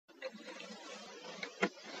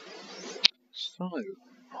So,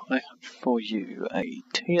 I have for you a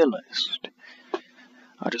tier list.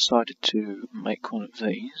 I decided to make one of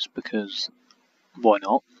these because why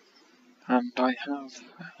not? And I'm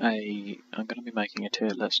going to be making a tier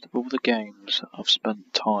list of all the games I've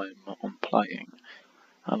spent time on playing,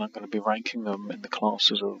 and I'm going to be ranking them in the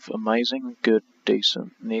classes of amazing, good,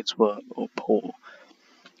 decent, needs work, or poor.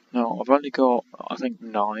 Now, I've only got, I think,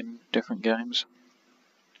 9 different games.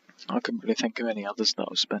 I couldn't really think of any others that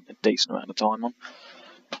I've spent a decent amount of time on.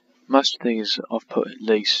 Most of these I've put at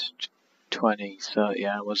least 20-30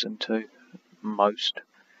 hours into. Most.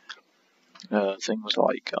 Things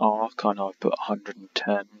like Ark, I know I've put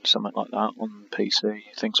 110, something like that on PC.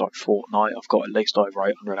 Things like Fortnite, I've got at least over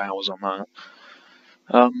 800 hours on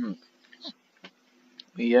that.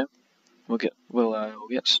 Yeah, we'll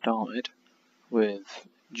get started with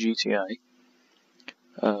GTA.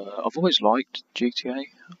 I've always liked GTA.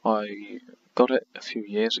 I got it a few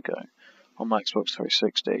years ago on my Xbox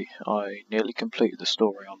 360. I nearly completed the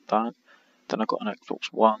story on that. Then I got an Xbox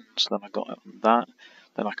One, so then I got it on that.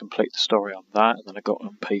 Then I completed the story on that, and then I got it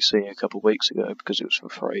on PC a couple of weeks ago because it was for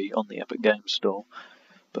free on the Epic Games Store.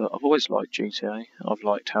 But I've always liked GTA. I've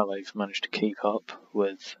liked how they've managed to keep up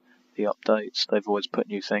with the updates. They've always put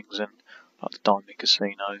new things in, like the Diamond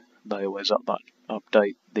Casino. They always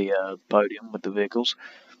update the podium with the vehicles.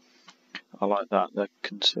 I like that. They're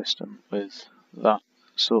consistent with that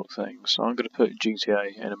sort of thing. So I'm going to put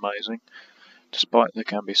GTA in amazing, despite there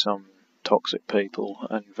can be some toxic people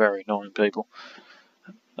and very annoying people.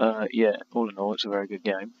 Yeah, all in all, it's a very good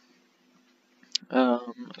game.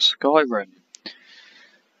 Skyrim.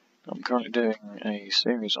 I'm currently doing a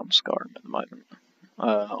series on Skyrim at the moment.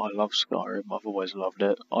 I love Skyrim, I've always loved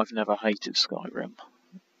it. I've never hated Skyrim.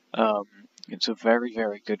 It's a very,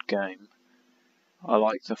 very good game. I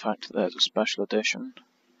like the fact that there's a special edition.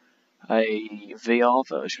 A VR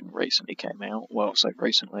version recently came out. Well, I say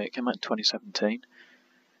recently, it came out in 2017.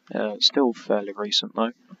 Still fairly recent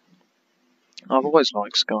though. I've always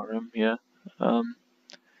liked Skyrim, yeah. I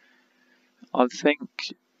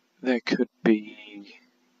think there could be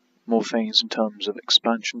more things in terms of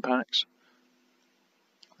expansion packs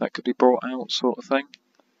that could be brought out, sort of thing.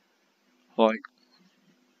 Like,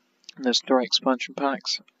 there's 3 expansion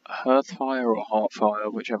packs: Hearthfire or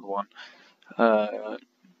Heartfire, whichever one.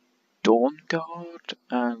 Dawnguard,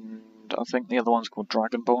 and I think the other one's called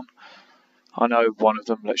Dragonborn. I know one of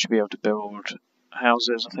them lets you be able to build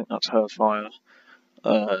houses. I think that's Hearthfire.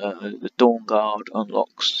 The Dawnguard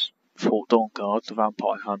unlocks 4 Dawnguards, the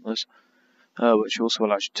Vampire Hunters, which also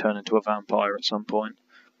allows you to turn into a vampire at some point.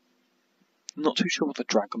 I'm not too sure what the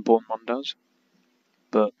Dragonborn one does,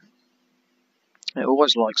 but it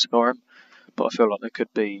always likes Skyrim, but I feel like there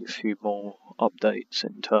could be a few more updates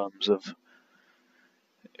in terms of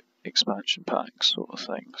expansion packs sort of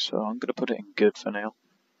thing, so I'm going to put it in good for now.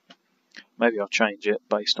 Maybe I'll change it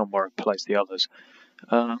based on where I place the others.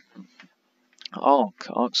 Ark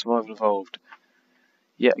Survival Evolved.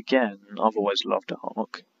 Yet again, I've always loved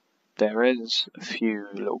Ark. There is a few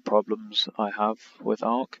little problems I have with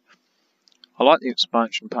Ark. I like the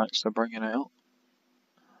expansion packs they're bringing out.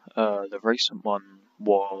 The recent one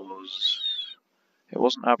it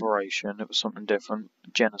wasn't Aberration, it was something different.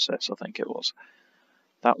 Genesis, I think it was.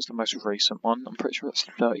 That was the most recent one. I'm pretty sure it's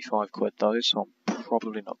 35 quid though, so I'm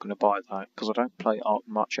probably not going to buy that because I don't play Ark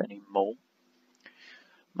much anymore.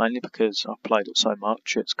 Mainly because I've played it so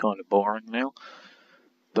much, it's kind of boring now.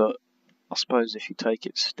 But I suppose if you take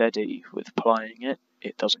it steady with playing it,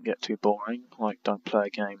 it doesn't get too boring. Like, don't play a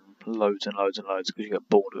game loads and loads and loads because you get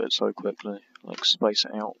bored of it so quickly. Like, space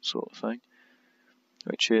it out sort of thing.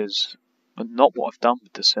 Which is not what I've done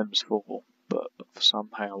with The Sims 4, but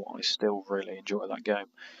somehow I still really enjoy that game.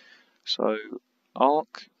 So,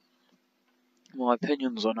 Ark, my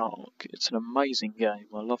opinions on Ark, it's an amazing game.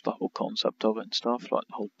 I love the whole concept of it and stuff, like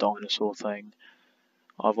the whole dinosaur thing.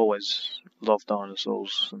 I've always loved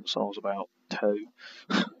dinosaurs since I was about 2.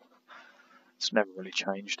 It's never really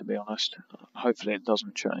changed, to be honest. Hopefully it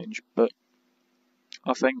doesn't change, but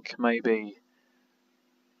I think maybe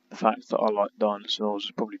the fact that I like dinosaurs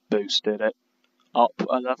has probably boosted it up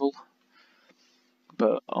a level.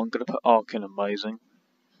 But I'm going to put Ark in amazing.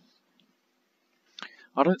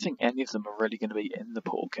 I don't think any of them are really going to be in the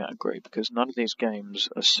poor category because none of these games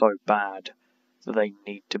are so bad that they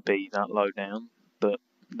need to be that low down. But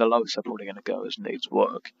the lowest they're probably going to go is needs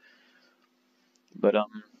work. But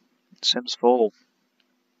Sims 4.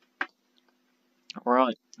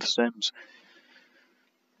 Right, The Sims.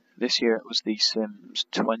 This year it was The Sims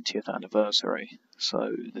 20th anniversary,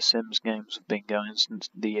 so The Sims games have been going since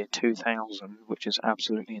the year 2000, which is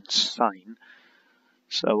absolutely insane.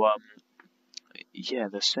 So, yeah,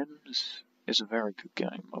 The Sims is a very good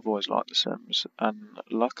game. I've always liked The Sims, and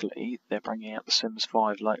luckily they're bringing out The Sims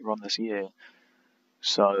 5 later on this year.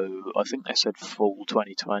 So I think they said fall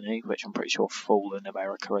 2020, which I'm pretty sure fall in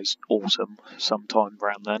America is autumn, sometime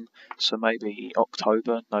around then. So maybe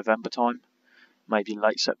October, November time, maybe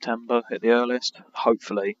late September at the earliest,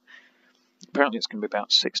 hopefully. Apparently it's going to be about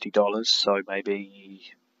 $60, so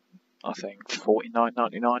maybe, I think,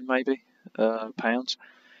 $49.99 maybe, pounds.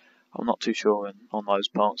 I'm not too sure on those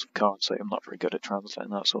parts of currency. I'm not very good at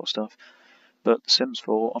translating that sort of stuff. But The Sims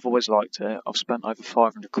 4, I've always liked it. I've spent over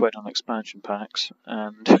 500 quid on expansion packs,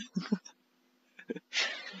 and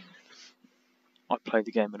I played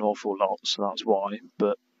the game an awful lot, so that's why.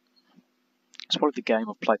 But it's probably the game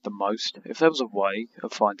I've played the most. If there was a way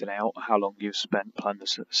of finding out how long you've spent playing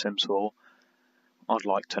The Sims 4, I'd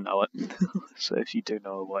like to know it. So if you do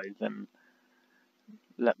know a way, then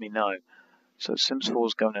let me know. So Sims 4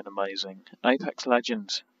 is going in amazing. Apex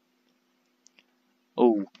Legends.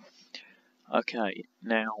 Oh, okay.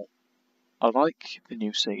 Now, I like the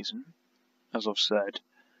new season, as I've said.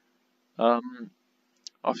 I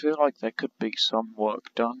feel like there could be some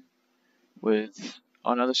work done with...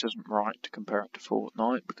 I know this isn't right to compare it to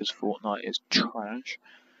Fortnite, because Fortnite is trash,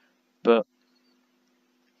 but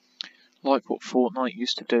like what Fortnite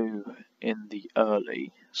used to do in the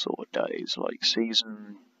early sort of days, like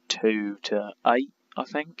Season 2 to 8, I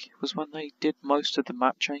think, was when they did most of the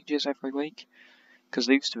map changes every week, because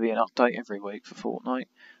there used to be an update every week for Fortnite.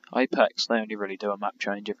 Apex, they only really do a map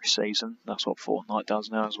change every season. That's what Fortnite does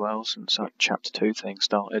now as well, since that Chapter 2 thing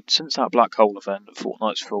started. Since that Black Hole event,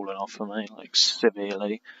 Fortnite's fallen off for me, like,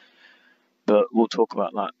 severely. But we'll talk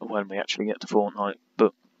about that when we actually get to Fortnite.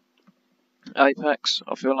 But Apex,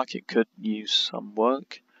 I feel like it could use some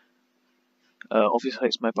work. Obviously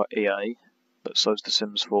it's made by EA, but so's The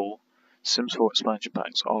Sims 4. Sims 4 expansion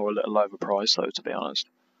packs are a little overpriced though, to be honest.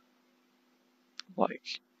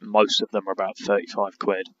 Like, most of them are about 35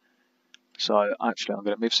 quid. So actually I'm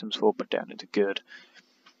going to move Sims 4 back down into good.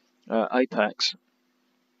 Apex.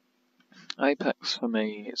 Apex for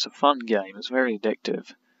me, it's a fun game, it's very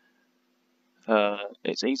addictive.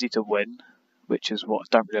 It's easy to win, which is what I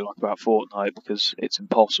don't really like about Fortnite, because it's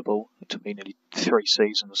impossible. It took me nearly 3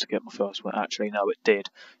 seasons to get my first win. Actually, no, it did.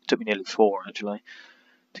 It took me nearly 4, actually,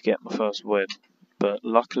 to get my first win. But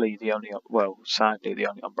luckily, sadly, the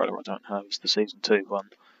only umbrella I don't have is the Season 2 one.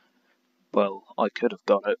 Well, I could have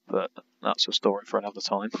got it, but that's a story for another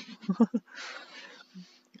time.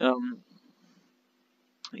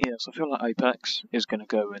 Yes, I feel like Apex is going to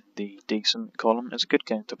go in the decent column. It's a good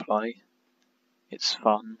game to play. It's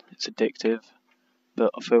fun, it's addictive,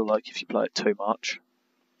 but I feel like if you play it too much,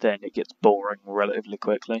 then it gets boring relatively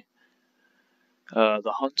quickly.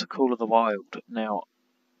 The Hunter Call of the Wild. Now,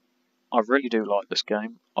 I really do like this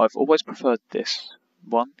game. I've always preferred this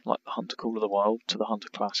one, like the Hunter Call of the Wild, to the Hunter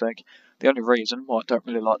Classic. The only reason why I don't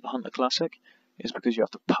really like the Hunter Classic is because you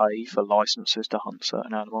have to pay for licenses to hunt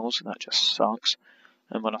certain animals, and that just sucks.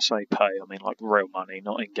 And when I say pay, I mean like real money,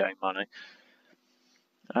 not in-game money.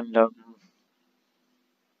 And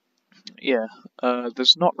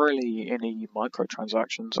there's not really any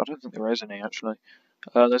microtransactions. I don't think there is any, actually.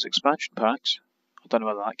 There's expansion packs. I don't know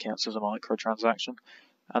whether that counts as a microtransaction.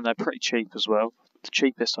 And they're pretty cheap as well. The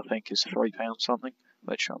cheapest, I think, is £3 something,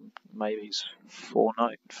 which maybe is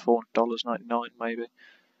 $4.99, maybe.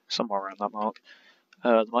 Somewhere around that mark.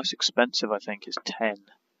 The most expensive, I think, is 10.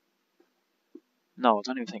 No, I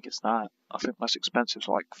don't even think it's that. I think most expensive is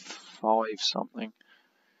like 5 something.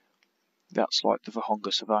 That's like the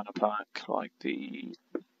Vahonga Savannah pack, like the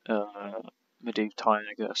Medivh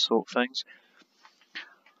Tiger sort of things.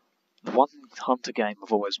 The one hunter game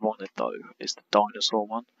I've always wanted though is the dinosaur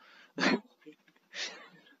one.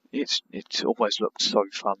 It's always looked so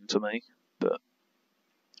fun to me. But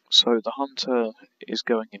so the hunter is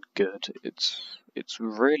going in good. It's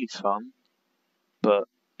really fun, but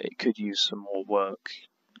it could use some more work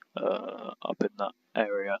up in that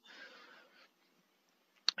area.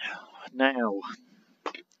 Now,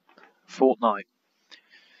 Fortnite.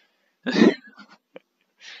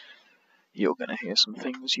 You're going to hear some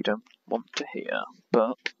things you don't want to hear,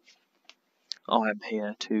 but I am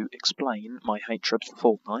here to explain my hatred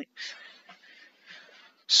for Fortnite.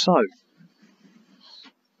 So,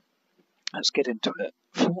 let's get into it.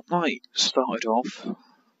 Fortnite started off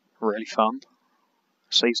really fun.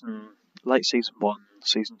 Late season 1,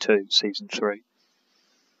 season 2, season 3.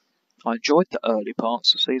 I enjoyed the early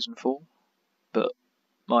parts of season 4, but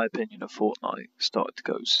my opinion of Fortnite started to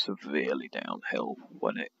go severely downhill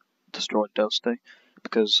when it destroyed Dusty,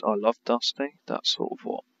 because I love Dusty. That's sort of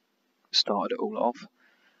what started it all off.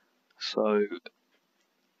 So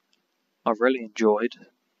I really enjoyed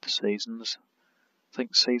the seasons. I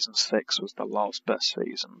think season 6 was the last best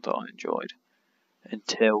season that I enjoyed.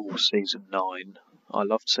 Until season 9. I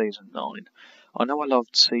loved season 9. I know I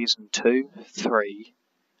loved season 2, 3,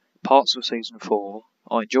 parts of season 4.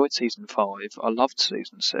 I enjoyed season 5. I loved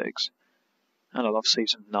season 6. And I loved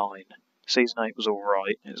season 9. Season 8 was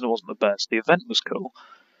alright. It wasn't the best. The event was cool.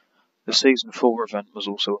 The season 4 event was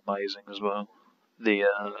also amazing as well. The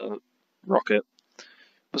rocket.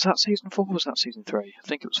 Was that season 4 or was that season 3? I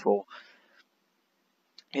think it was 4.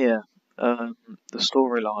 Yeah. The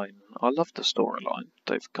storyline. I loved the storyline.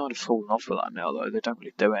 They've kind of fallen off with that now, though. They don't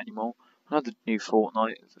really do it anymore. I know the new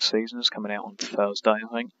Fortnite season is coming out on Thursday, I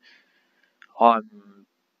think. I'm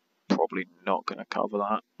probably not going to cover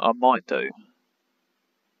that. I might do.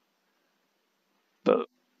 But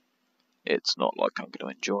it's not like I'm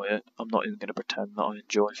going to enjoy it. I'm not even going to pretend that I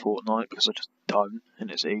enjoy Fortnite because I just don't,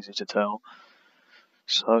 and it's easy to tell.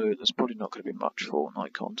 So there's probably not going to be much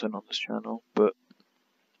Fortnite content on this channel, but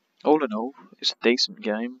all in all, it's a decent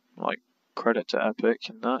game. Like, credit to Epic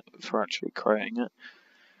and that for actually creating it,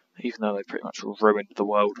 even though they pretty much ruined the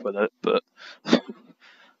world with it. But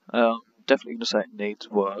definitely going to say it needs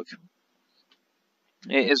work.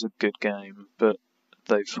 It is a good game, but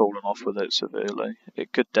they've fallen off with it severely.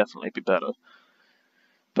 It could definitely be better.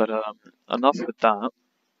 But enough with that.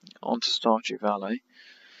 On to Stardew Valley.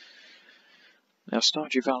 Now,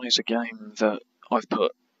 Stardew Valley is a game that I've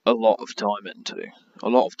put a lot of time into. A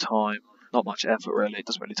lot of time, not much effort really. It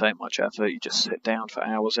doesn't really take much effort. You just sit down for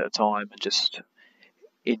hours at a time and just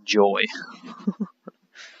enjoy.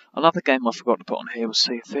 Another game I forgot to put on here was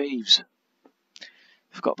Sea of Thieves.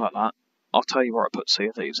 Forgot about that. I'll tell you where I put Sea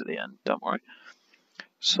of Thieves at the end, don't worry.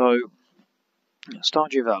 So,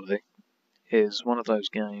 Stardew Valley is one of those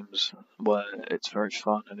games where it's very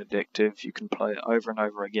fun and addictive. You can play it over and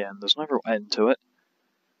over again. There's no real end to it.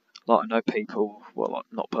 Like, I know people, well, like,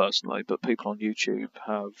 not personally, but people on YouTube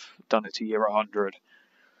have done it to year 100.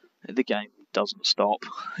 The game doesn't stop.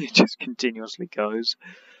 It just continuously goes.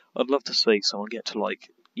 I'd love to see someone get to,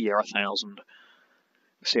 like, year 1000.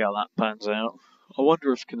 See how that pans out. I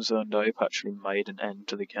wonder if Concerned Ape actually made an end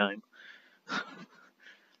to the game.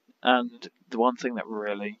 And the one thing that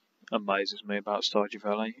really amazes me about Stardew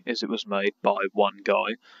Valley is it was made by one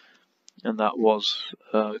guy, and that was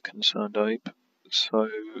Concerned Ape. So,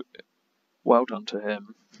 well done to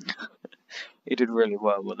him. He did really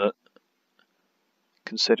well with it,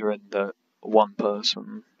 considering that one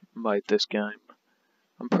person made this game.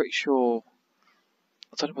 I'm pretty sure,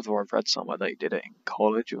 I don't know whether I've read somewhere they did it in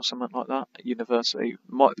college or something like that, at university.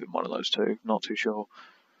 Might have been one of those two, not too sure.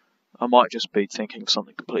 I might just be thinking of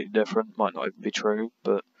something completely different, might not even be true,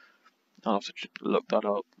 but I'll have to look that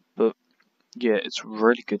up. But yeah, it's a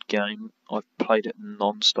really good game. I've played it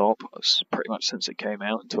non-stop, pretty much since it came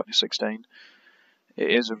out in 2016.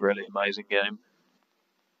 It is a really amazing game.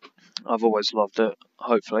 I've always loved it.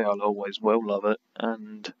 Hopefully I'll always will love it.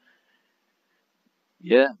 And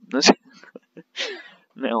yeah,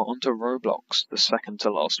 now on to Roblox, the second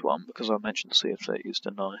to last one, because I mentioned Sea of Thieves,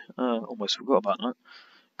 didn't I? Almost forgot about that.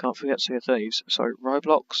 Can't forget Sea of Thieves. So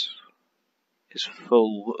Roblox is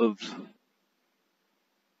full of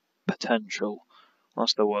potential.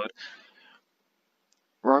 That's the word.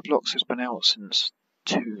 Roblox has been out since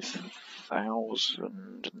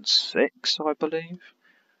 2006, I believe.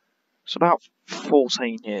 It's about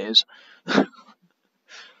 14 years.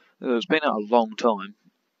 It's been out a long time.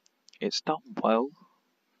 It's done well.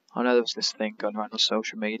 I know there's this thing going around on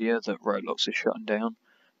social media that Roblox is shutting down.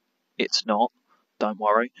 It's not. Don't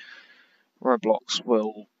worry. Roblox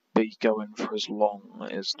will be going for as long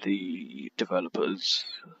as the developers,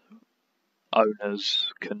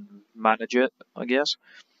 owners can manage it, I guess.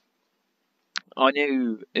 I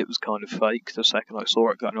knew it was kind of fake the second I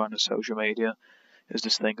saw it going around on social media. There's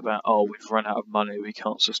this thing about, oh, we've run out of money, we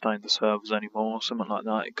can't sustain the servers anymore, something like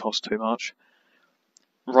that, it costs too much.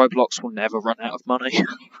 Roblox will never run out of money.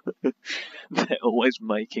 They're always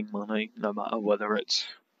making money, no matter whether it's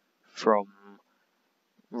from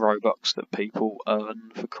Robux that people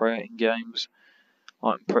earn for creating games.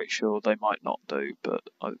 I'm pretty sure they might not do, but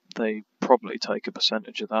they probably take a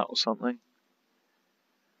percentage of that or something.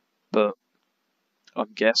 But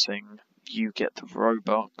I'm guessing you get the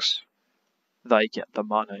Robux, they get the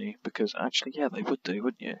money, because actually, yeah, they would do,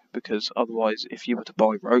 wouldn't you? Because otherwise, if you were to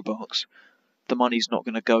buy Robux, the money's not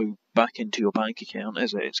going to go back into your bank account,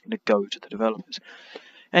 is it? It's going to go to the developers.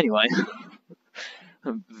 Anyway,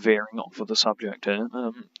 I'm veering off of the subject here.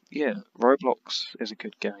 Yeah, Roblox is a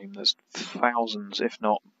good game. There's thousands, if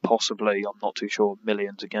not possibly, I'm not too sure,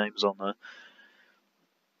 millions of games on there.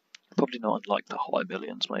 Probably not in like the high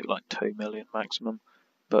millions, maybe like 2 million maximum.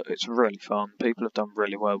 but it's really fun. People have done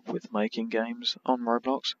really well with making games on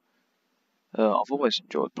Roblox. I've always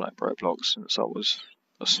enjoyed playing Roblox since I was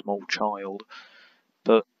a small child,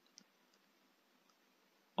 but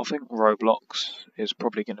I think Roblox is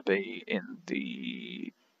probably going to be in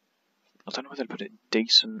the... I don't know whether to put it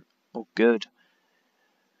decent or good.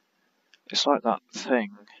 It's like that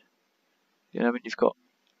thing, you know,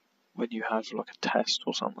 when you have like a test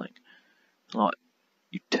or something, like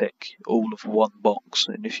you tick all of one box,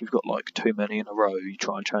 and if you've got like too many in a row, you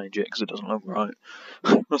try and change it because it doesn't look right.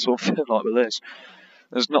 That's what I feel like with this.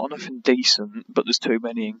 There's not enough in decent, but there's too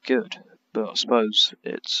many in good. But I suppose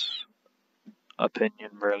it's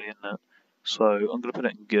opinion, really, isn't it? So I'm going to put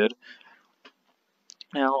it in good.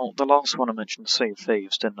 Now, the last one I mentioned, Sea of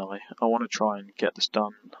Thieves, didn't I? I want to try and get this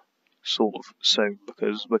done sort of soon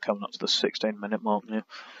because we're coming up to the 16-minute mark now.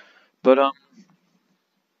 But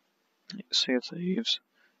Sea of Thieves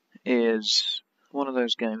is one of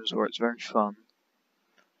those games where it's very fun.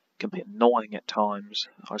 Can be annoying at times.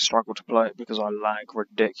 I struggle to play it because I lag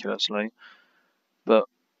ridiculously, but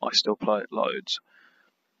I still play it loads.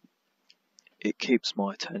 It keeps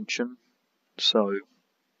my attention, so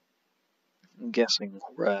I'm guessing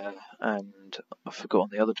Rare and I've forgotten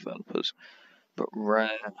the other developers, but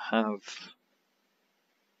Rare have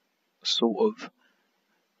sort of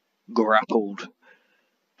grappled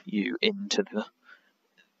you into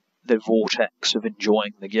the vortex of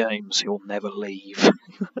enjoying the game, so you'll never leave.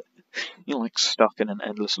 You're like stuck in an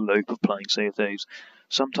endless loop of playing Sea of Thieves.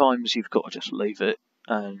 Sometimes you've got to just leave it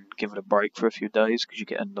and give it a break for a few days because you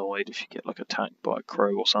get annoyed if you get like attacked by a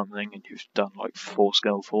crow or something and you've done like 4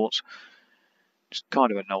 skill forts. It's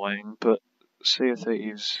kind of annoying, but Sea of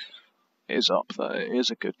Thieves is up there. It is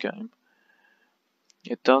a good game.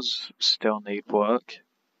 It does still need work.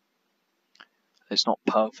 It's not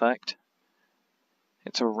perfect.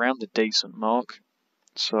 It's around the decent mark,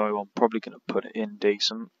 so I'm probably going to put it in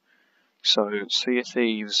decent. So Sea of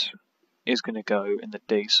Thieves is going to go in the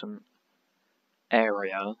decent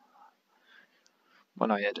area.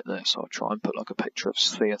 When I edit this, I'll try and put like a picture of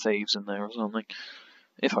Sea of Thieves in there or something,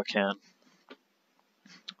 if I can.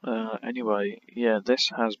 Anyway, yeah,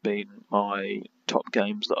 this has been my top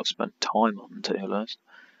games that I've spent time on tier list.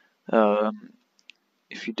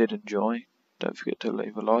 If you did enjoy, don't forget to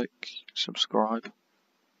leave a like, subscribe,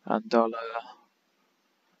 and I'll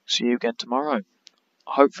see you again tomorrow.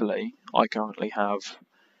 Hopefully, I currently have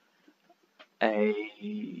a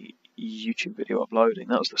YouTube video uploading.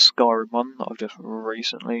 That was the Skyrim one that I've just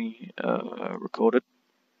recently recorded.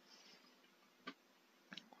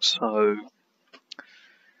 So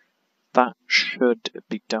that should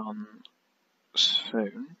be done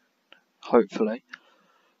soon, hopefully.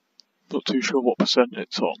 Not too sure what percent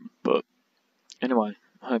it's on, but anyway,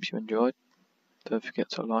 I hope you enjoyed. Don't forget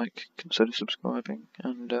to like, consider subscribing,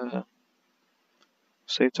 and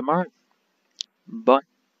see you tomorrow. Bye.